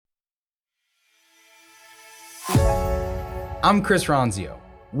I'm Chris Ronzio.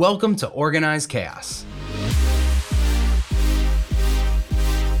 Welcome to Organized Chaos.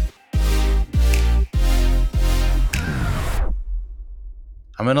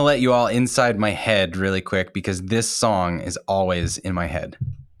 I'm going to let you all inside my head really quick because this song is always in my head.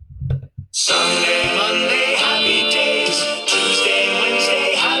 Sunday, Monday, happy days. Tuesday,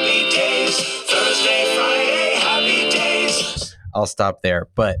 Wednesday, happy days. Thursday, Friday, happy days. I'll stop there.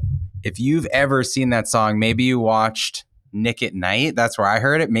 But if you've ever seen that song, maybe you watched Nick at Night. That's where I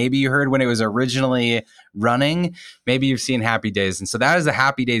heard it. Maybe you heard when it was originally running. Maybe you've seen Happy Days. And so that is the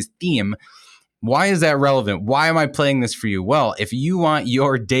Happy Days theme. Why is that relevant? Why am I playing this for you? Well, if you want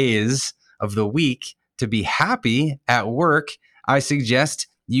your days of the week to be happy at work, I suggest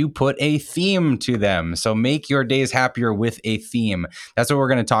you put a theme to them. So make your days happier with a theme. That's what we're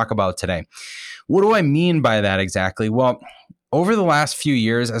going to talk about today. What do I mean by that exactly? Well, over the last few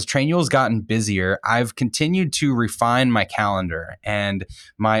years, as Trainual's gotten busier, I've continued to refine my calendar, and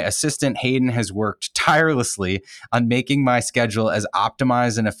my assistant Hayden has worked tirelessly on making my schedule as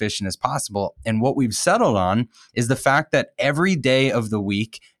optimized and efficient as possible. And what we've settled on is the fact that every day of the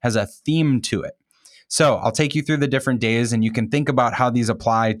week has a theme to it. So I'll take you through the different days, and you can think about how these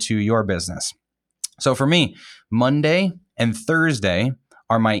apply to your business. So for me, Monday and Thursday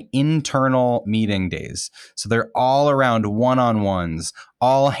are my internal meeting days. So they're all around one-on-ones,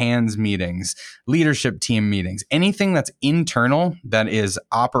 all hands meetings, leadership team meetings. Anything that's internal, that is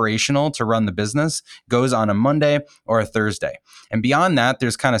operational to run the business, goes on a Monday or a Thursday. And beyond that,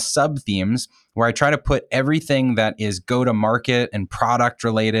 there's kind of sub-themes where I try to put everything that is go-to-market and product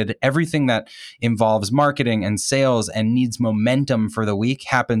related, everything that involves marketing and sales and needs momentum for the week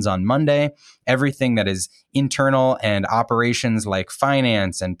happens on Monday. Everything that is internal and operations like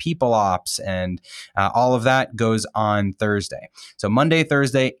finance and people ops and all of that goes on Thursday. So Monday,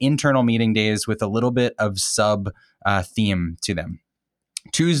 Thursday, internal meeting days with a little bit of sub theme to them.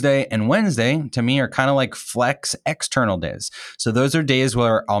 Tuesday and Wednesday, to me, are kind of like flex external days. So those are days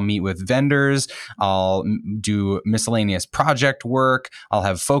where I'll meet with vendors, I'll do miscellaneous project work, I'll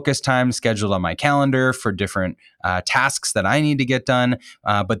have focus time scheduled on my calendar for different tasks that I need to get done.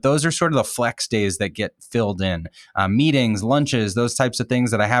 But those are sort of the flex days that get filled in. Meetings, lunches, those types of things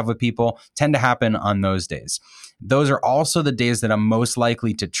that I have with people tend to happen on those days. Those are also the days that I'm most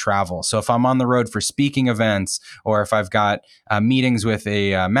likely to travel. So if I'm on the road for speaking events, or if I've got meetings with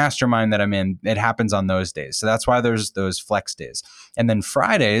a mastermind that I'm in, it happens on those days. So that's why there's those flex days. And then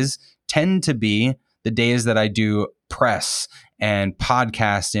Fridays tend to be the days that I do press and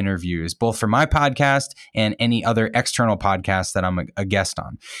podcast interviews, both for my podcast and any other external podcast that I'm a guest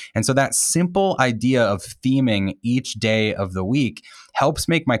on. And so that simple idea of theming each day of the week helps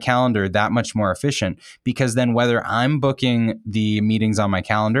make my calendar that much more efficient, because then whether I'm booking the meetings on my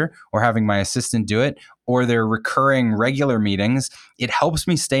calendar or having my assistant do it, or they're recurring regular meetings, it helps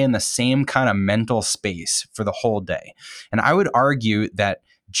me stay in the same kind of mental space for the whole day. And I would argue that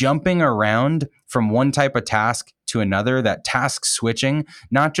jumping around from one type of task to another, that task switching,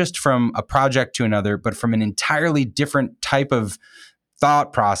 not just from a project to another, but from an entirely different type of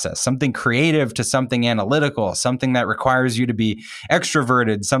thought process, something creative to something analytical, something that requires you to be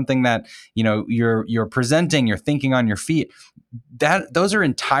extroverted, something that, you know, you're presenting, you're thinking on your feet. Those are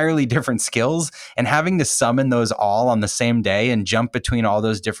entirely different skills, and having to summon those all on the same day and jump between all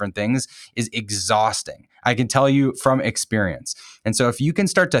those different things is exhausting. I can tell you from experience. And so if you can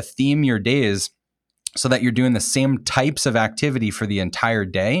start to theme your days so that you're doing the same types of activity for the entire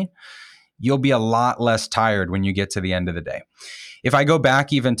day, you'll be a lot less tired when you get to the end of the day. If I go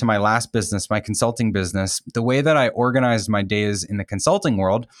back even to my last business, my consulting business, the way that I organized my days in the consulting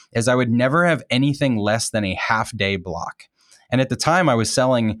world is I would never have anything less than a half-day block. And at the time, I was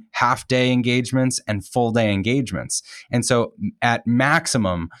selling half-day engagements and full-day engagements. And so at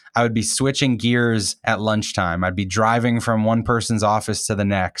maximum, I would be switching gears at lunchtime. I'd be driving from one person's office to the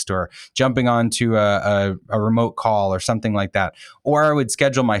next, or jumping onto a remote call or something like that. Or I would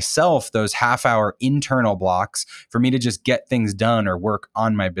schedule myself those half-hour internal blocks for me to just get things done or work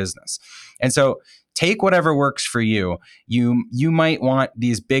on my business. And so take whatever works for you. You might want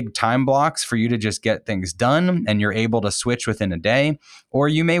these big time blocks for you to just get things done and you're able to switch within a day, or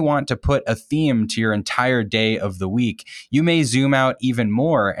you may want to put a theme to your entire day of the week. You may zoom out even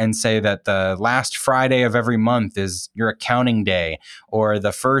more and say that the last Friday of every month is your accounting day, or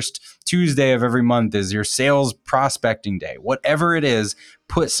the first Tuesday of every month is your sales prospecting day. Whatever it is,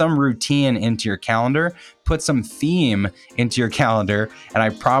 put some routine into your calendar, put some theme into your calendar, and I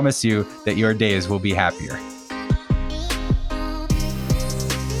promise you that your days will be happier.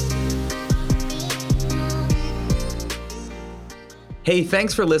 Hey,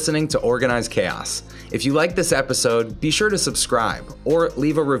 thanks for listening to Organized Chaos. If you like this episode, be sure to subscribe or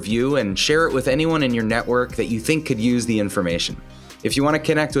leave a review and share it with anyone in your network that you think could use the information. If you want to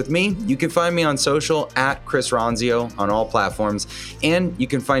connect with me, you can find me on social at Chris Ronzio on all platforms, and you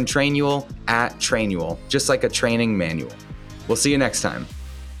can find Trainual at Trainual, just like a training manual. We'll see you next time.